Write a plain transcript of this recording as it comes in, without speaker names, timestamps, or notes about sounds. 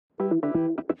Hello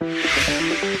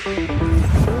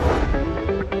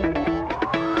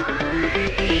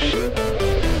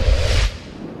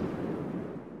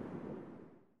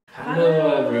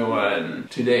everyone!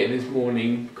 Today, this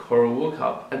morning, Cora woke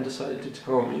up and decided to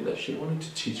tell me that she wanted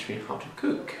to teach me how to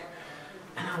cook.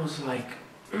 And I was like,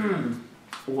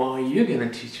 why are you gonna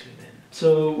teach me then?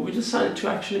 So we decided to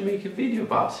actually make a video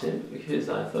about it because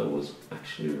I thought it was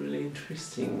actually really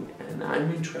interesting and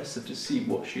I'm interested to see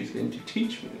what she's going to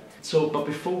teach me. So, but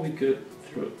before we go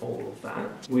through all of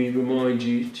that, we remind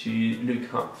you to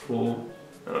look up for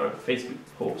our Facebook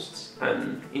posts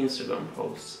and Instagram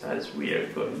posts as we are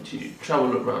going to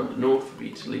travel around the north of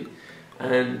Italy,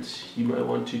 and you might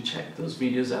want to check those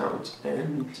videos out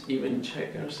and even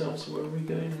check ourselves where we're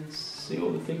going and see all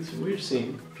the things that we're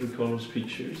seeing through Cora's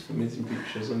pictures, amazing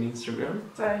pictures on Instagram.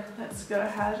 So let's go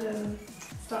ahead and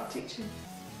start teaching.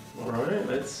 Alright,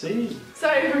 let's see. So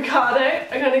Riccardo,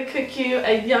 I'm going to cook you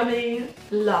a yummy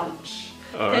lunch.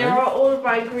 All Here right. are all of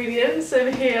my ingredients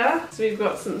over here. So we've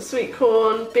got some sweet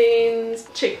corn, beans,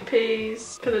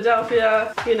 chickpeas,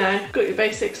 Philadelphia, you know, got your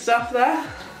basic stuff there.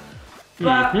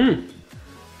 But do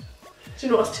you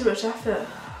know what's too much effort?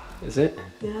 Is it?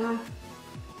 Yeah,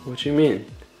 What do you mean?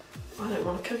 I don't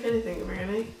want to cook anything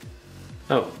really.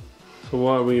 Oh, so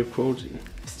why are we recording?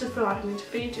 Still feel like I need to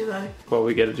feed you though. What are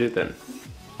we gonna do then?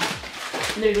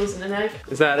 Noodles and an egg.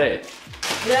 Is that it?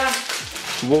 Yeah,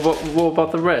 What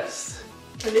about the rest?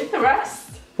 I need the rest.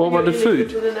 What about the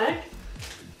food? With an egg.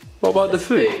 What about the It's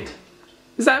food?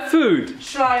 Is that food?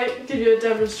 Shall I give you a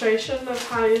demonstration of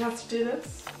how you have to do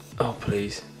this? Oh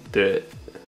please, do it.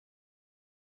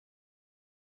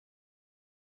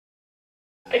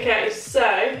 Okay,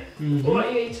 so what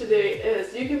you need to do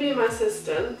is you can be my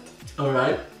assistant,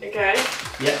 Alright. okay?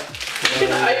 Yeah. You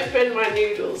can open my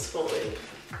noodles for me.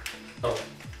 Oh.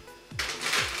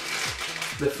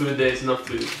 The food there is not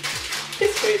food.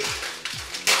 It's food.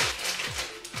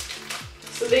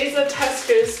 So these are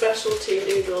Tesco's specialty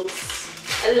noodles.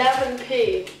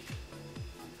 11p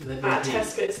at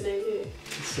Tesco's near you.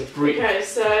 It's a brick. Okay,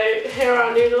 so here are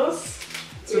our noodles.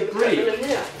 It's We're a gonna put them brick. in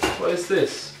here. What is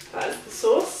this? That is the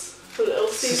sauce, the little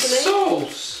It's a seasoning.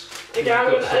 sauce! Okay, I'm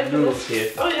We've going got to some open noodles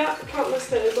this. here. Oh yeah, I can't miss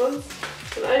those ones.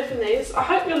 I'm going to open these. I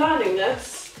hope you're learning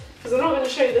this, because I'm not going to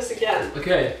show you this again.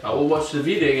 Okay, I will watch the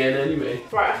video again anyway.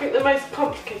 Right, I think the most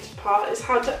complicated part is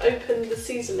how to open the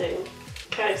seasoning.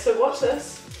 Okay, so watch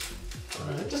this.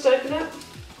 Alright. Just open it,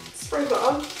 sprinkle it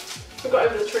on. We got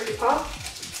over the tricky part.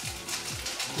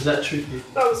 Is that tricky?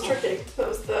 That was tricky. That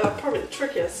was probably the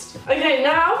trickiest. Okay,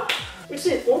 now we just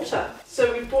need water.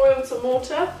 So we boiled some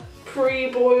water,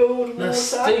 pre-boiled water. That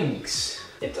stinks.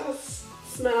 It does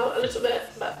smell a little bit,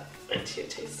 but wait till you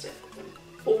taste it.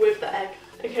 Or with the egg.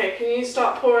 Okay, can you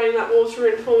start pouring that water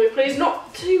in for me, please?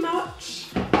 Not too much.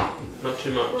 Not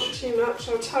too Not much. too much.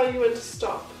 I'll tell you when to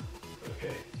stop.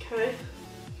 Okay. Okay.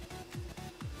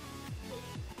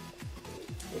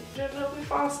 Do it a little bit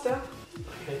faster.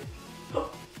 Okay.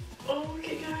 Oh,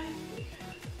 keep going.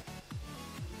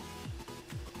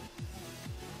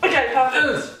 Okay,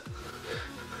 perfect.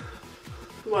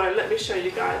 Well, let me show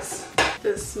you guys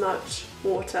this much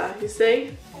water, you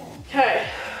see? Okay,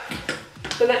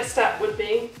 the next step would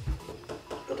be,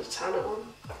 got to turn it on.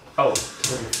 Oh,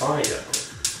 it's on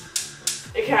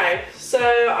fire. Okay, so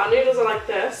our noodles are like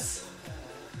this.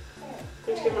 I'm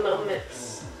going to give them a little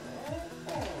mix.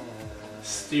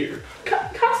 Steer.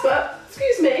 Casper,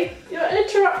 excuse me, you're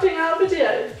interrupting our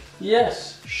video.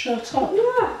 Yes, shut up.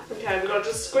 Yeah. Okay, we've got to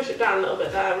just squish it down a little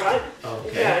bit there, right?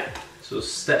 Okay. So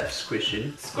step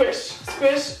squishing. Squish,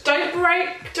 squish. Don't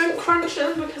break, don't crunch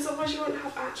them because otherwise you won't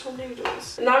have actual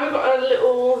noodles. And now we've got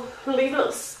leave a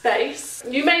little space.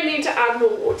 You may need to add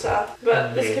more water,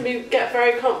 but this can get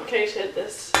very complicated,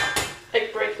 this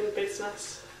egg breaking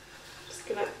business. Just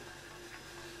gonna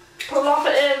plop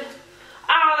it in.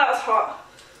 Ah, that was hot.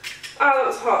 Ah, that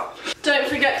was hot. Don't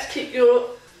forget to keep your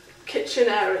kitchen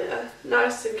area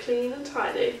nice and clean and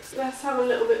tidy. Let's have a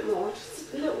little bit more,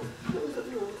 just a little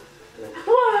bit more.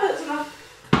 Oh, that's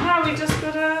enough. Now we just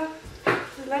gotta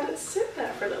let it sit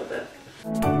there for a little bit.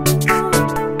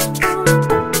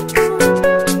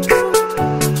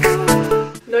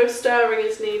 No stirring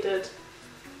is needed.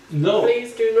 No.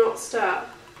 Please do not stir.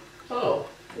 Oh.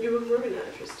 You will ruin it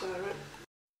if you stir it.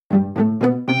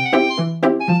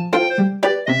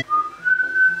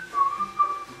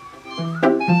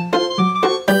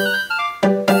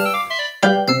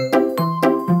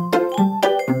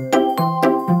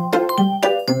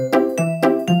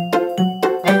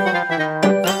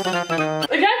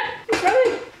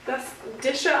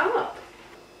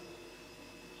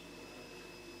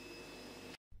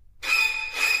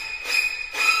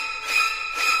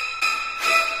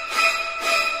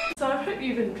 hope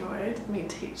you've enjoyed me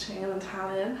teaching an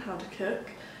Italian how to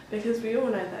cook, because we all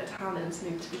know that Italians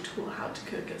need to be taught how to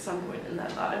cook at some point in their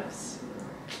lives.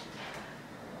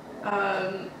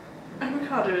 And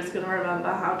Riccardo is going to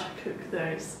remember how to cook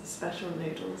those special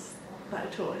noodles that I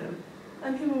taught him,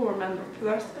 and he will remember for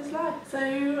the rest of his life.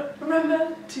 So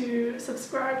remember to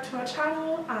subscribe to our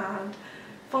channel and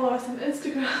follow us on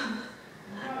Instagram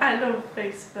and on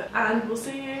Facebook, and we'll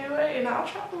see you in our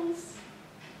travels.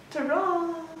 Ta-ra!